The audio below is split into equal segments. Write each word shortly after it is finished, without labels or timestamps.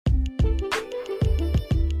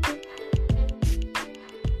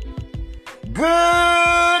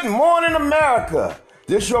Good morning, America.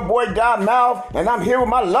 This your boy Dot Mouth, and I'm here with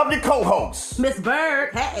my lovely co-host, Miss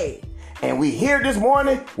Bird. Hey. And we here this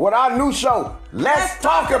morning with our new show. Let's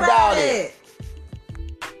talk about it.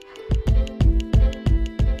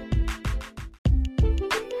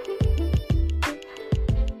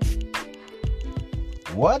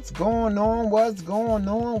 What's going on,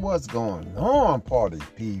 party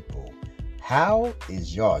people? How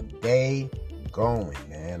is your day going,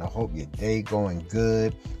 man? I hope your day going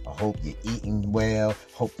good. I hope you're eating well.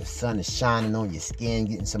 Hope the sun is shining on your skin,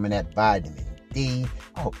 getting some of that vitamin D.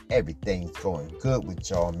 I hope everything's going good with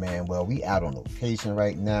y'all, man. Well, we out on location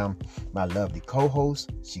right now. My lovely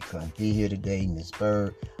co-host, she couldn't be here today, Miss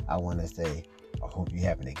Bird. I want to say, I hope you're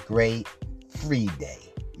having a great free day.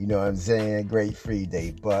 You know what I'm saying? Great free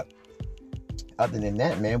day. But other than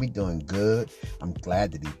that, man, we doing good. I'm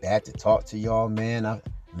glad to be back to talk to y'all, man.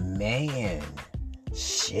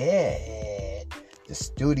 Shit. The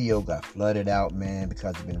studio got flooded out, man,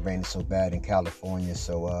 because it's been raining so bad in California.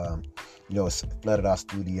 So, it's flooded our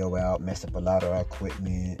studio out, messed up a lot of our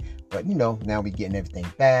equipment. But, now we're getting everything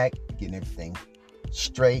back, getting everything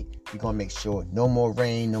straight. We're going to make sure no more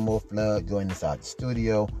rain, no more flood going inside the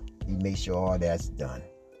studio. We make sure all that's done.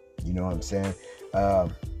 You know what I'm saying?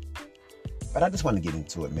 But I just want to get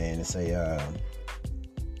into it, man, and say I'm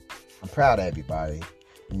proud of everybody.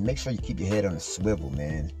 And make sure you keep your head on the swivel,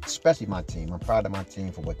 man. Especially my team. I'm proud of my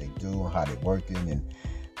team for what they do and how they're working and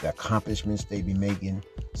the accomplishments they be making.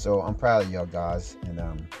 So I'm proud of y'all guys.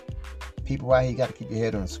 And people out here, you got to keep your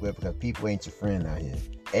head on the swivel because people ain't your friend out here.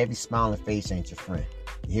 Every smiling face ain't your friend.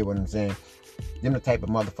 You hear what I'm saying? Them the type of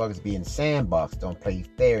motherfuckers be in the sandbox. Don't play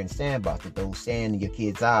fair in the sandbox. They throw sand in your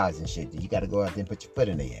kids' eyes and shit. You got to go out there and put your foot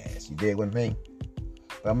in their ass. You dig what I mean?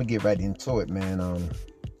 But I'm going to get right into it, man.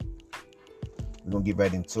 We're going to get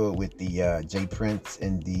right into it with the J Prince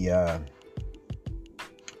and the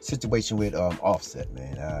situation with Offset,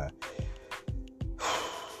 man.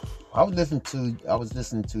 I was listening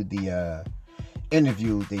to the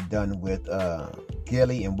interview they done with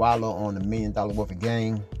Gilly and Wallow on the $1 Million Worth of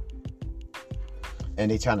Game. And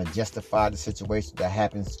they trying to justify the situation that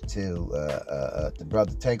happens to the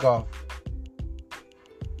brother Takeoff.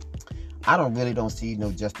 I don't see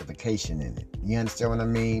no justification in it. You understand what I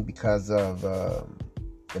mean? Because of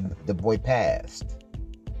the boy passed.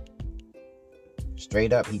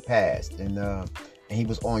 Straight up, he passed, and he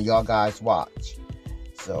was on y'all guys' watch.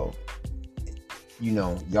 So,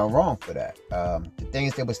 y'all wrong for that. The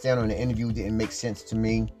things they were saying on the interview didn't make sense to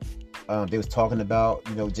me. They was talking about,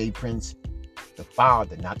 J Prince. The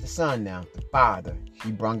father, not the son now, the father.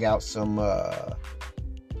 He brung out some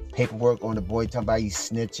paperwork on the boy talking about he's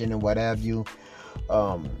snitching and what have you.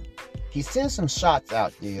 He sent some shots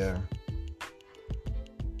out there,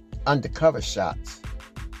 undercover shots,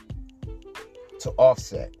 to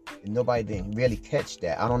Offset. And nobody didn't really catch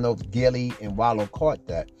that. I don't know if Gilly and Wallow caught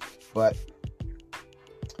that, but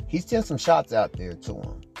he sent some shots out there to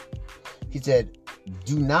him. He said,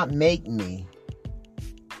 "Do not make me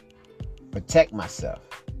protect myself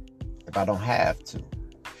if I don't have to."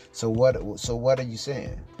 So what are you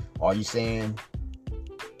saying? Are you saying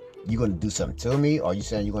you're going to do something to me? Are you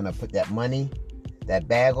saying you're going to put that money, that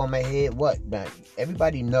bag on my head? What, man?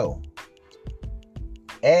 Everybody know,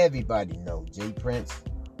 J Prince,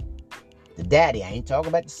 the daddy, I ain't talking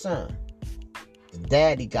about the son. The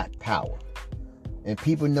daddy got power. And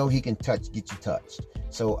people know he can get you touched.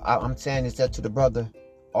 So I'm saying this to the brother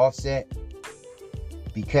Offset,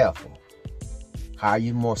 be careful. Hire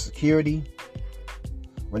you more security.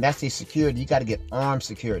 When I say security, you got to get armed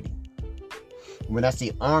security. When I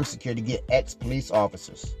say armed security, get ex-police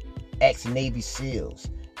officers, ex-Navy SEALs,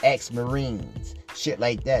 ex-Marines, shit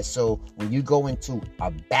like that. So when you go into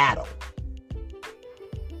a battle,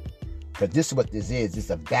 because this is what this is, it's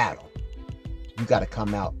a battle. You got to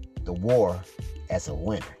come out the war as a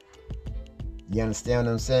winner. You understand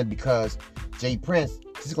what I'm saying? Because J Prince,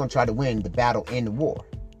 he's going to try to win the battle in the war.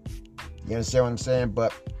 You understand what I'm saying?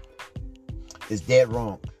 But it's dead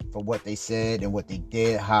wrong for what they said and what they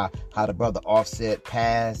did. How the brother Offset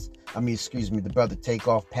passed. The brother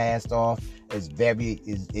Takeoff passed off. It's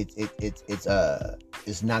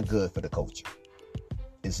not good for the culture.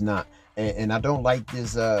 It's not. And I don't like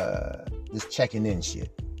this checking in shit.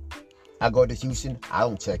 I go to Houston, I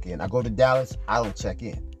don't check in. I go to Dallas, I don't check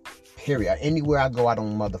in. Period. Anywhere I go, I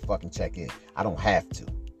don't motherfucking check in. I don't have to.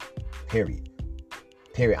 Period.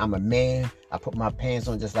 I'm a man. I put my pants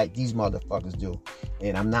on just like these motherfuckers do.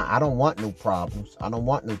 And I don't want no problems. I don't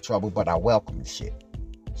want no trouble, but I welcome the shit.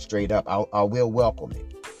 Straight up. I will welcome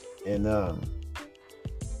it. And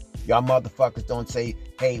Y'all motherfuckers don't say,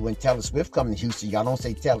 hey, when Taylor Swift come to Houston, y'all don't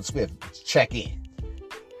say Taylor Swift, check in.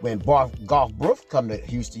 When Garth Brooks come to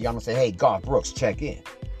Houston, y'all don't say, hey, Garth Brooks, check in.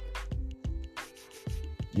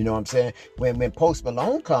 You know what I'm saying? When Post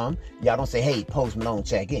Malone come, y'all don't say, hey, Post Malone,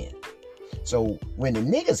 check in. So when the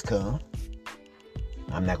niggas come,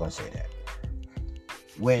 I'm not going to say that.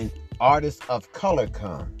 When artists of color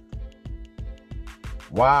come,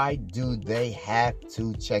 why do they have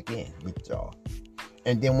to check in with y'all?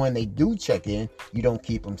 And then when they do check in, you don't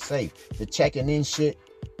keep them safe. The checking in shit,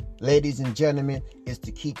 ladies and gentlemen, is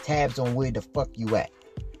to keep tabs on where the fuck you at.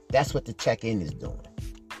 That's what the check-in is doing.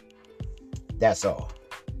 That's all.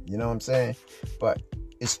 You know what I'm saying? But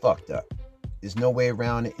it's fucked up. There's no way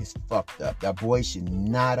around it. It's fucked up. That boy should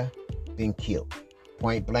not have been killed.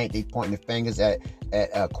 Point blank, they pointing the fingers at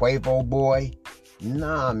Quavo boy.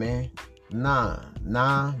 Nah, man. Nah.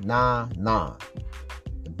 The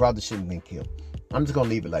brother shouldn't have been killed. I'm just gonna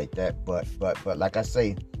leave it like that. But like I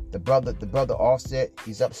say, the brother Offset,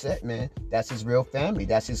 he's upset, man. That's his real family.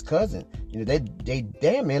 That's his cousin. You know, they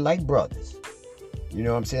damn near like brothers. You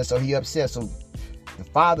know what I'm saying? So he upset. So the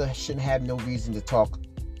father shouldn't have no reason to talk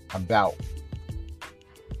about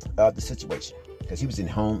the situation, because he was in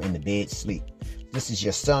home in the bed sleep. This is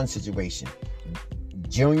your son's situation,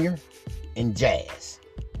 Junior and Jazz.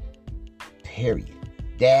 Period.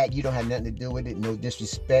 Dad, you don't have nothing to do with it. No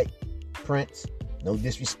disrespect, Prince. No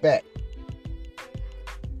disrespect.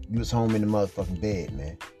 You was home in the motherfucking bed,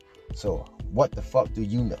 man. So what the fuck do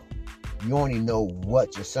you know? You only know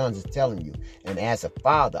what your sons is telling you. And as a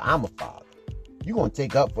father, I'm a father. You're going to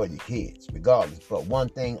take up for your kids, regardless. But one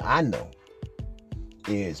thing I know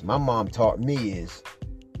is my mom taught me is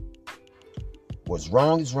what's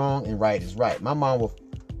wrong is wrong and right is right. My mom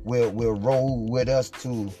will roll with us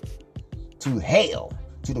to hell,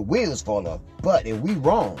 to the wheels fall off. But if we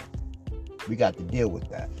wrong, we got to deal with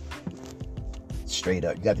that. Straight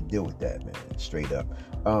up. You got to deal with that, man. Straight up.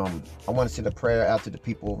 I want to send a prayer out to the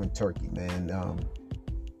people over in Turkey, man.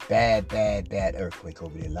 Bad earthquake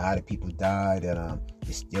over there. A lot of people died, and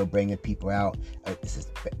they're still bringing people out. This is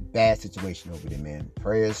a bad situation over there, man.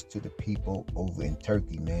 Prayers to the people over in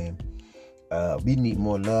Turkey, man. We need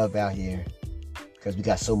more love out here because we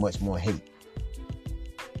got so much more hate.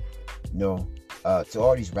 You know, to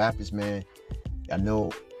all these rappers, man, I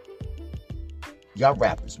know y'all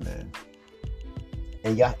rappers, man.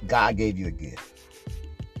 And God gave you a gift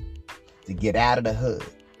to get out of the hood.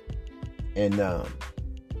 And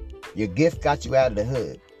your gift got you out of the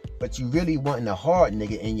hood. But you really wasn't a hard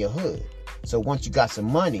nigga in your hood. So once you got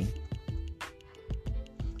some money,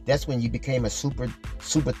 that's when you became a super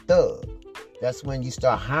thug. That's when you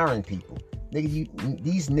start hiring people. Nigga,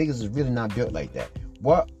 these niggas is really not built like that.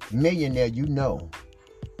 What millionaire you know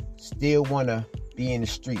still want to be in the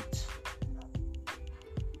streets?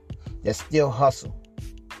 That still hustle?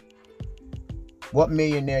 What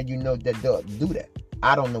millionaire you know that do that?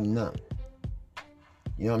 I don't know none.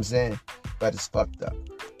 You know what I'm saying? But it's fucked up.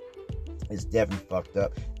 It's definitely fucked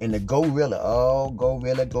up. And the gorilla,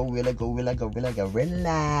 gorilla.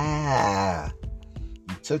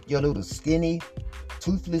 You took your little skinny,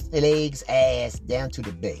 toothless legs ass down to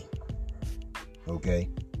the bay. Okay?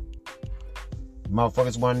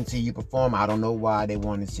 Motherfuckers wanted to see you perform. I don't know why they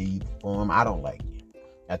wanted to see you perform. I don't like you.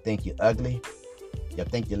 I think you're ugly. You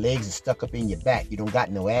think your legs are stuck up in your back. You don't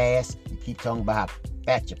got no ass. You keep talking about how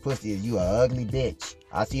fat your pussy is. You a ugly bitch.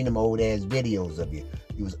 I seen them old ass videos of you.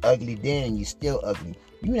 You was ugly then and you still ugly.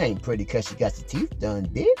 You ain't pretty because you got your teeth done,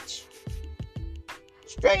 bitch.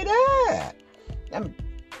 Straight up. Let me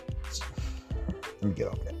get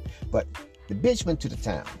off that. But the bitch went to the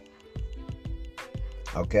town.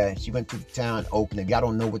 Okay? She went to the town in Oakland. If y'all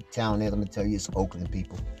don't know what the town is, I'm going to tell you it's Oakland,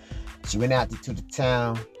 people. She went out to the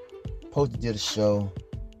town. Supposed to do the show.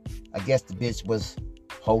 I guess the bitch was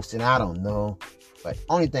hosting. I don't know. But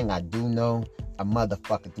only thing I do know, a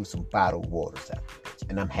motherfucker threw some bottled waters at the bitch.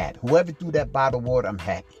 And I'm happy. Whoever threw that bottled water, I'm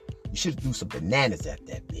happy. You should have threw some bananas at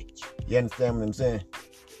that bitch. You understand what I'm saying?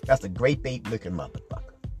 That's a grape bait looking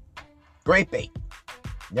motherfucker. Grape bait.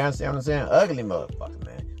 You understand what I'm saying? Ugly motherfucker,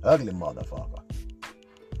 man. Ugly motherfucker.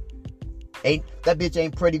 That bitch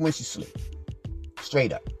ain't pretty when she sleep.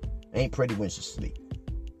 Straight up. Ain't pretty when she sleep.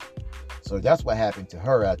 So that's what happened to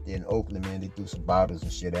her out there in Oakland, man. They threw some bottles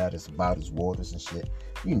and shit out. Some bottles, waters and shit.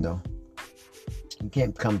 You know. You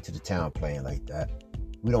can't come to the town playing like that.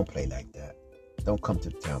 We don't play like that. Don't come to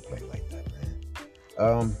the town playing like that, man.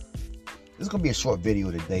 This is going to be a short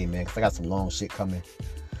video today, man, because I got some long shit coming.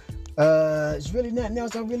 It's really nothing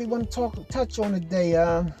else I really want to touch on today.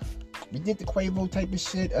 We did the Quavo type of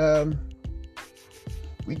shit.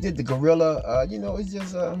 We did the gorilla. You know, it's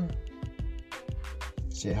just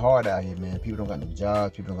Shit hard out here, man. People don't got no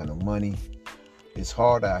jobs. People don't got no money. It's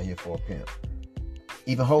hard out here for a pimp.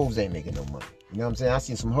 Even hoes ain't making no money. You know what I'm saying? I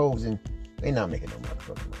seen some hoes and they not making no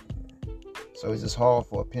motherfucking money, man. So it's just hard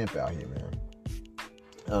for a pimp out here,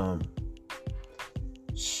 man.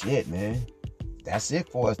 Shit, man. That's it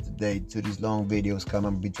for us today. To these long videos come,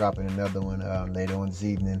 I'm gonna be dropping another one later on this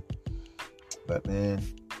evening. But man,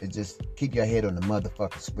 it just keep your head on the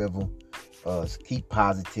motherfucking swivel. Keep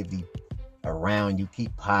positivity around you.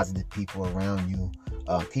 Keep positive people around you.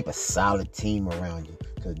 Keep a solid team around you.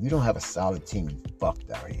 Because if you don't have a solid team, you fucked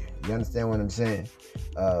out here. You understand what I'm saying?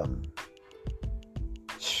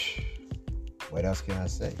 What else can I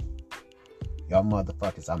say? Y'all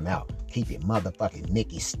motherfuckers, I'm out. Keep it motherfucking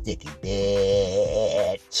Nicky sticky,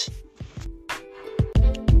 bitch.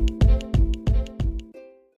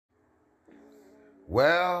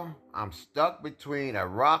 Well, I'm stuck between a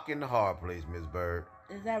rock and a hard place, Miss Bird.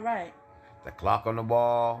 Is that right? The clock on the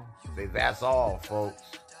wall say that's all, folks.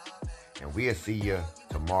 And we'll see you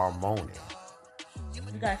tomorrow morning. You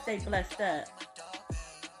gotta stay blessed up.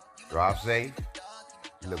 Drive safe.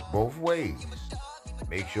 Look both ways.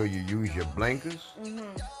 Make sure you use your blinkers.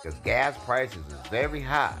 Because gas prices is very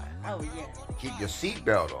high. Oh, yeah. Keep your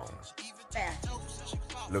seatbelt on. Fast.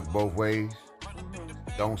 Look both ways.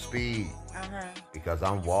 Don't speed. Because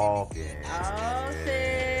I'm walking. Oh,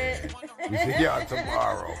 shit. We see y'all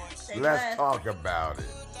tomorrow. Stay Let's blessed. talk about it.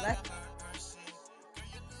 Let's